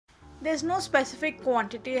There's no specific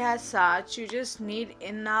quantity as such, you just need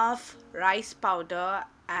enough rice powder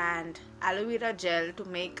and aloe vera gel to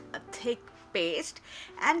make a thick paste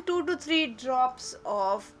and 2 to 3 drops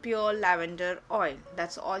of pure lavender oil.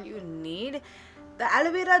 That's all you need. The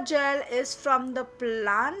aloe vera gel is from the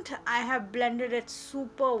plant. I have blended it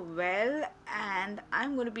super well and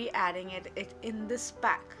I'm going to be adding it in this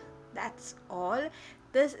pack. That's all.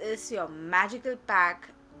 This is your magical pack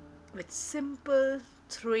with simple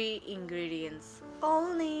 3 ingredients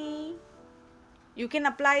only. You can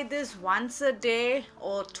apply this once a day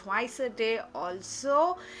or twice a day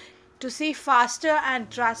also. To see faster and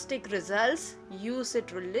drastic results, use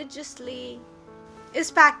it religiously. इस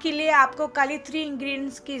pack के लिए आपको खाली 3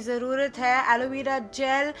 ingredients की ज़रूरत है। Aloe vera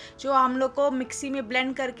gel जो हम लोग को मिक्सी में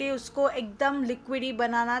ब्लेंड करके उसको एकदम लिक्विडी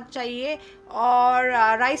बनाना चाहिए, और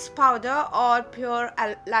राइस पाउडर और प्योर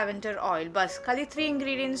लैवेंडर ऑयल। बस खाली 3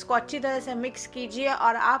 इंग्रेडिएंट्स को अच्छी तरह से मिक्स कीजिए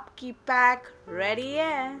और आपकी पैक रेडी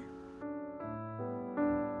है।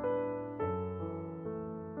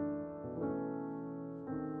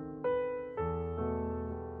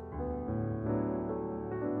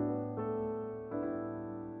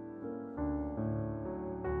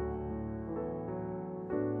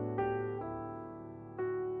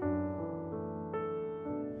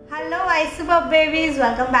 Hello iSuper babies,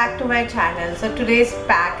 welcome back to my channel. So today's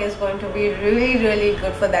pack is going to be really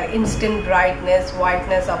good for that instant brightness,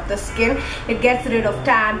 whiteness of the skin. It gets rid of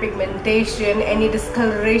tan, pigmentation, any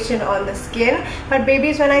discoloration on the skin. But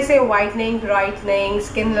babies, when I say whitening, brightening,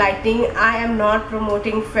 skin lightening, I am not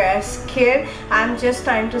promoting fair skin. I'm just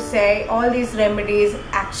trying to say all these remedies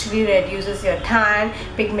actually reduces your tan,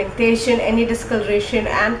 pigmentation, any discoloration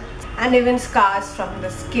and even scars from the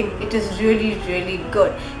skin. It is really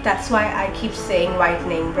good. That's why I keep saying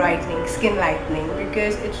whitening, brightening, skin lightening,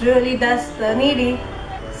 because it really does the needy.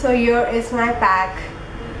 So here is my pack.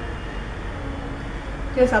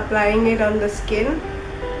 Just applying it on the skin.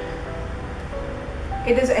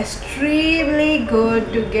 It is extremely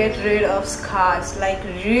good to get rid of scars, like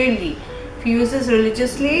really. If you use this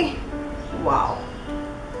religiously, wow.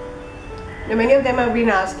 Now, many of them have been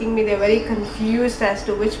asking me, they're very confused as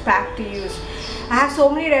to which pack to use. I have so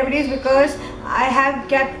many remedies because I have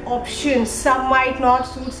kept options. Some might not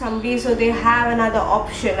suit somebody, so they have another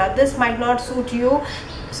option. Now this might not suit you,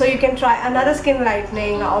 so you can try another skin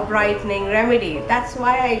lightening or brightening remedy. That's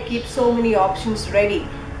why I keep so many options ready.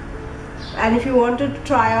 And if you want to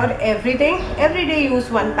try out everything, every day use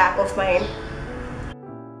one pack of mine.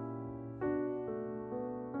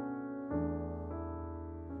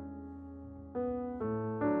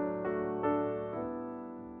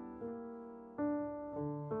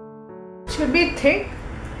 Should be thick.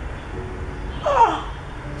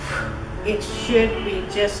 It should be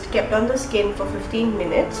just kept on the skin for 15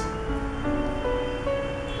 minutes.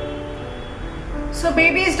 So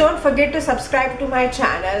babies, don't forget to subscribe to my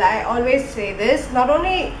channel. I always say this. Not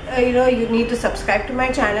only you need to subscribe to my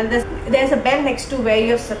channel, there's a bell next to where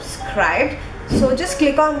you have subscribed. So just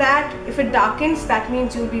click on that. If it darkens, that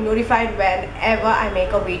means you'll be notified whenever I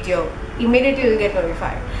make a video. Immediately you'll get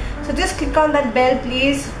notified. So just click on that bell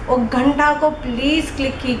please. और घंटा को please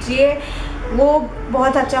click कीजिए, वो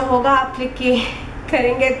बहुत अच्छा होगा आप click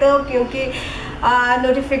करेंगे तो, क्योंकि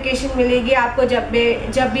नोटिफिकेशन मिलेगी आपको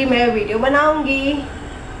जब भी मैं वीडियो बनाऊंगी.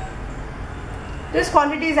 This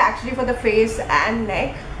quantity is actually for the face and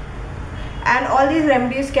neck, and all these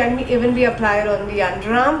remedies can even be applied on the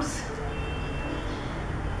underarms.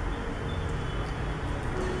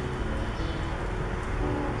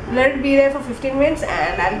 Let it be there for 15 minutes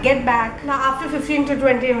and I'll get back. Now after 15 to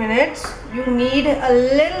 20 minutes, you need a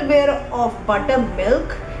little bit of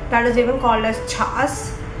buttermilk, that is even called as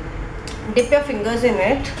chas. Dip your fingers in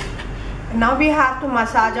it. Now we have to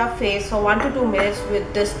massage our face for 1 to 2 minutes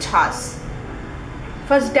with this chas.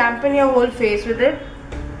 First dampen your whole face with it,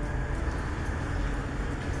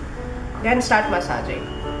 then start massaging.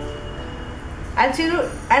 And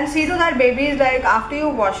see to that babies, like after you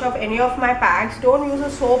wash off any of my packs, don't use a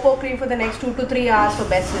soap or cream for the next 2 to 3 hours for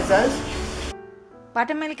best results.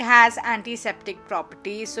 Buttermilk has antiseptic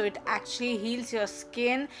properties, so it actually heals your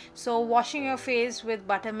skin. So washing your face with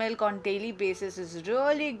buttermilk on daily basis is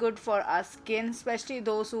really good for our skin, especially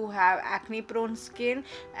those who have acne prone skin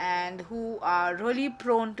and who are really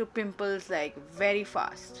prone to pimples like very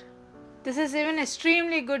fast. This is even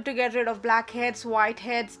extremely good to get rid of blackheads,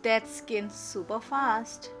 whiteheads, dead skin super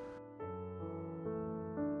fast.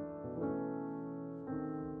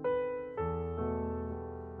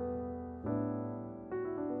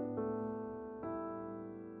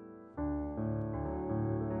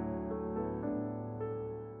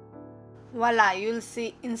 Voila, you'll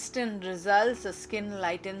see instant results. The skin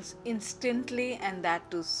lightens instantly, and that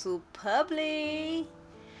too superbly.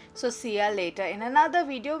 So see ya later in another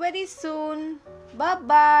video very soon. Bye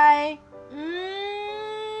bye.